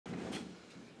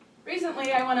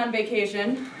Recently I went on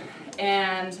vacation,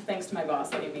 and thanks to my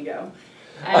boss letting me go.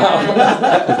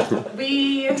 And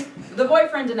the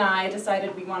boyfriend and I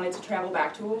decided we wanted to travel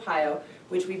back to Ohio,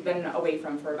 which we've been away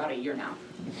from for about a year now.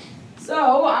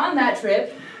 So on that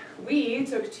trip, we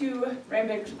took two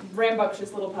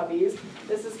rambunctious little puppies.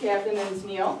 This is Captain and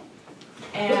Neil.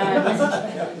 And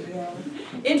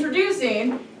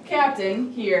introducing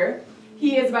Captain here,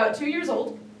 he is about 2 years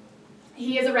old.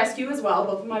 He is a rescue as well.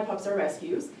 Both of my pups are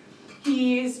rescues.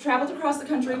 He's traveled across the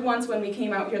country once when we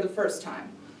came out here the first time.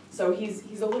 So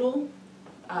he's a little,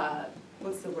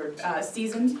 what's the word,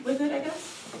 seasoned with it, I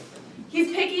guess.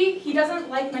 He's picky. He doesn't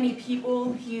like many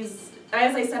people. He's,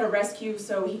 as I said, a rescue,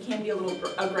 so he can be a little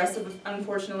aggressive,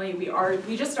 unfortunately.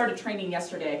 We just started training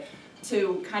yesterday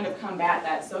to kind of combat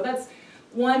that. So that's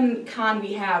one con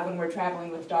we have when we're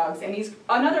traveling with dogs. And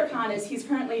another con is he's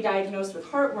currently diagnosed with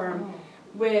heartworm,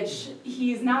 which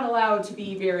he's not allowed to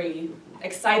be very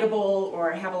excitable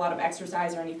or have a lot of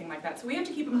exercise or anything like that. So we have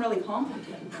to keep him really calm.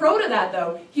 Pro to that,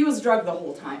 though, he was drugged the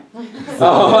whole time. So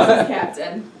this is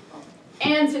Captain.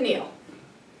 And to Neil.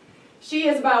 She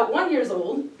is about 1 year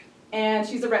old, and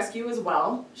she's a rescue as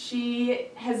well. She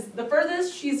has, the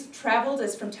furthest she's traveled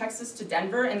is from Texas to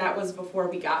Denver, and that was before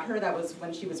we got her. That was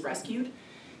when she was rescued.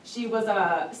 She was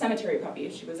a cemetery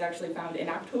puppy. She was actually found in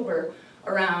October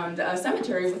around a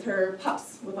cemetery with her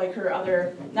pups, with like her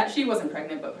other, she wasn't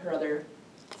pregnant, but her other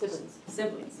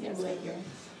siblings, yes, thank you.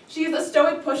 She's a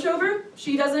stoic pushover.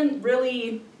 She doesn't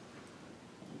really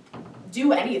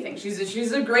do anything.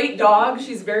 She's a great dog.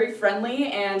 She's very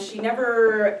friendly, and she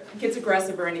never gets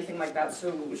aggressive or anything like that,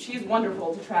 so she's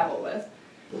wonderful to travel with.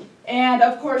 And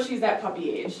of course, she's that puppy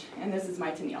age, and this is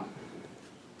my Tennille.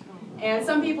 And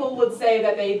some people would say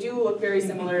that they do look very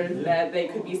similar, that they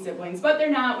could be siblings, but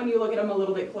they're not. When you look at them a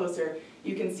little bit closer,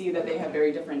 you can see that they have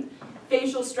very different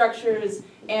facial structures.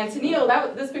 And Tennille,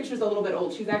 this picture's a little bit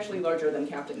old. She's actually larger than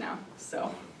Captain now.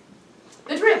 So,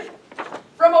 the trip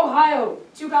from Ohio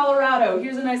to Colorado.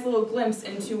 Here's a nice little glimpse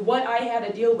into what I had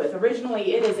to deal with.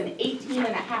 Originally, it is an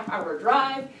 18-and-a-half-hour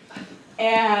drive,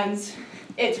 and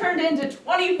it turned into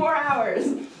 24 hours.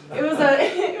 It was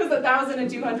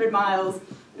 1,200 miles.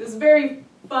 It was very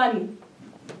fun.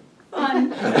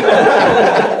 And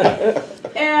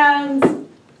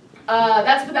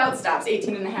that's without stops,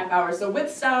 18-and-a-half hours. So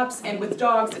with stops and with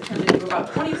dogs, it turned into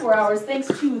about 24 hours thanks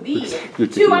to the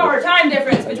 2-hour time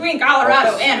difference between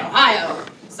Colorado and Ohio.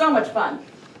 So much fun.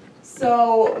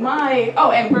 So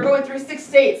and we're going through 6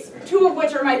 states, 2 of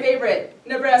which are my favorite,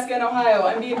 Nebraska and Ohio.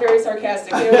 I'm being very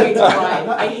sarcastic. They're way too wide.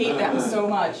 I hate them so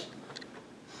much.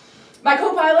 My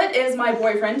co-pilot is my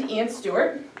boyfriend, Ian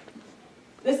Stewart.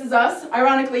 This is us,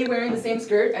 ironically wearing the same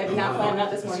skirt. I did not plan that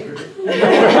this morning.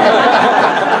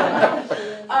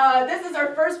 This is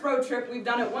our first road trip. We've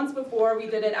done it once before. We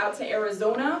did it out to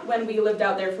Arizona when we lived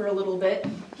out there for a little bit.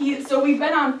 So we've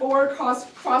been on 4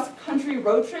 cross-country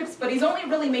road trips, but he's only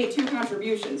really made 2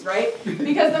 contributions, right?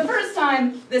 Because the first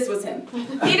time, this was him.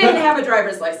 He didn't have a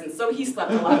driver's license, so he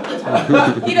slept a lot of the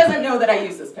time. He doesn't know that I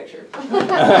use this picture.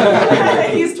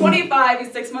 He's 25,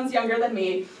 he's 6 months younger than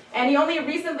me, and he only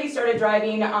recently started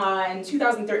driving in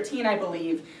 2013, I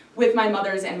believe, with my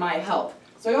mother's and my help.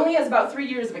 So he only has about 3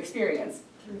 years of experience.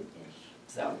 3-ish.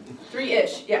 So,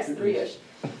 3-ish, yes, 3-ish.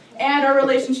 And our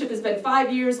relationship has been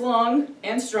 5 years long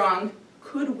and strong.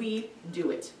 Could we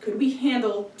do it? Could we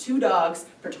handle 2 dogs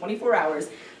for 24 hours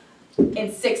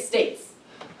in 6 states?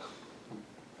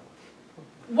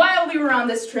 While we were on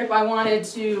this trip, I wanted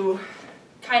to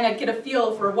kind of get a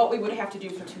feel for what we would have to do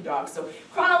for 2 dogs. So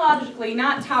chronologically,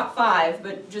 not top 5,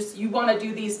 but just you want to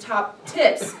do these top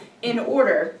tips in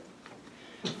order.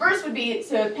 First would be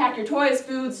to pack your toys,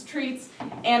 foods, treats,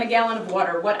 and a gallon of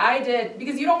water. What I did,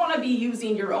 because you don't want to be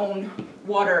using your own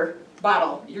water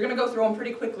bottle. You're going to go through them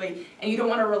pretty quickly, and you don't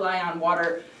want to rely on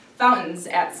water fountains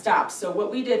at stops. So what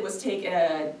we did was take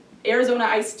an Arizona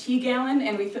iced tea gallon,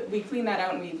 and we cleaned that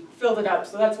out and we filled it up.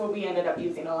 So that's what we ended up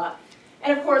using a lot.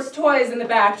 And of course, toys in the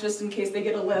back, just in case they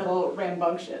get a little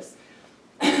rambunctious.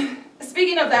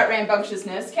 Speaking of that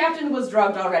rambunctiousness, Captain was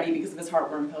drugged already because of his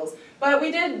heartworm pills, but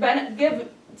we did give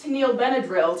Tennille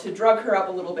Benadryl to drug her up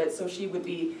a little bit so she would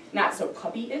be not so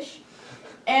puppy-ish.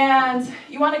 And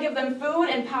you want to give them food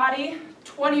and potty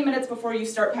 20 minutes before you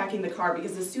start packing the car,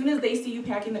 because as soon as they see you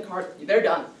packing the car, they're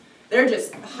done. They're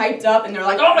just hyped up and they're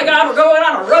like, oh my God, we're going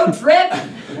on a road trip!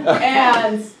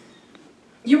 And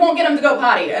you won't get them to go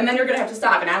potty, and then you're going to have to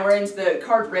stop an hour into the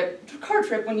car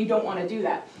trip when you don't want to do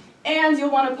that. And you'll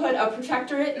want to put a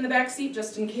protectorate in the back seat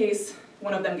just in case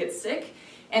one of them gets sick.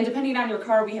 And depending on your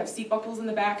car, we have seat buckles in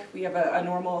the back. We have a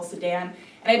normal sedan.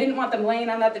 And I didn't want them laying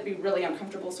on that. That'd be really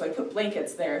uncomfortable, so I put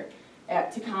blankets there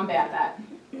to combat that.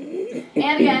 And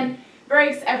again,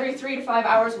 breaks every 3 to 5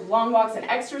 hours with long walks and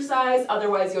exercise.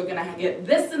 Otherwise, you're gonna get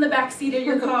this in the back seat of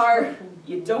your car.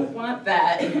 You don't want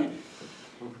that.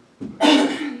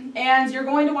 And you're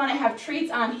going to want to have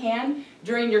treats on hand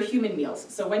during your human meals.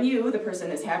 So when you, the person,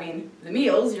 is having the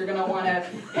meals, you're going to want to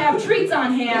have treats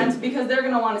on hand because they're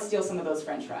going to want to steal some of those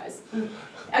French fries.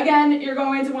 Again, you're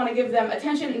going to want to give them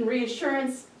attention and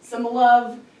reassurance, some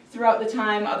love throughout the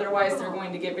time. Otherwise, they're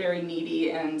going to get very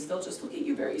needy and they'll just look at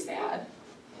you very sad.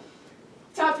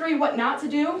 Top 3, what not to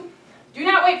do. Do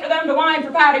not wait for them to whine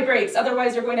for potty breaks,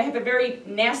 otherwise you're going to have a very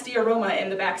nasty aroma in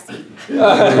the back seat.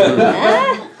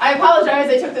 I apologize,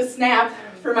 I took the snap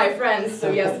for my friends,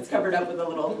 so yes, it's covered up with a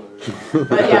little.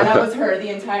 But yeah, that was her the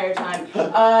entire time.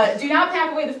 Do not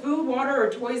pack away the food, water, or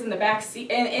toys in the back seat.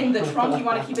 In the trunk, you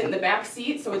want to keep it in the back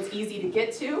seat so it's easy to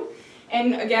get to.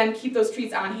 And again, keep those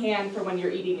treats on hand for when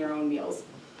you're eating your own meals.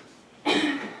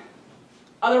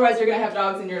 Otherwise, you're going to have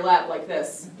dogs in your lap like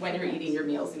this when you're eating your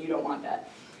meals, and you don't want that.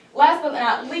 Last but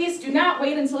not least, do not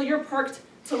wait until you're parked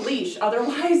to leash.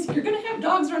 Otherwise, you're going to have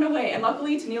dogs run away. And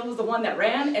luckily, Tennille was the one that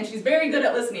ran, and she's very good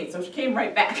at listening, so she came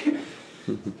right back.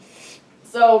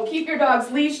 So keep your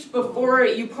dogs leashed before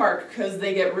you park, because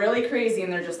they get really crazy,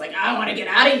 and they're just like, I want to get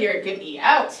out of here, get me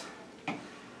out.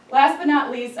 Last but not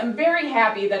least, I'm very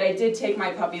happy that I did take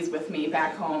my puppies with me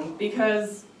back home,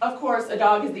 because, of course, a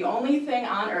dog is the only thing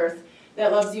on earth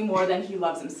that loves you more than he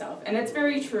loves himself. And it's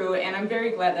very true, and I'm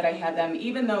very glad that I had them.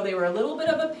 Even though they were a little bit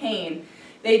of a pain,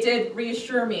 they did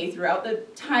reassure me throughout the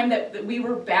time that we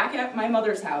were back at my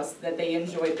mother's house that they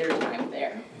enjoyed their time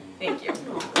there. Thank you.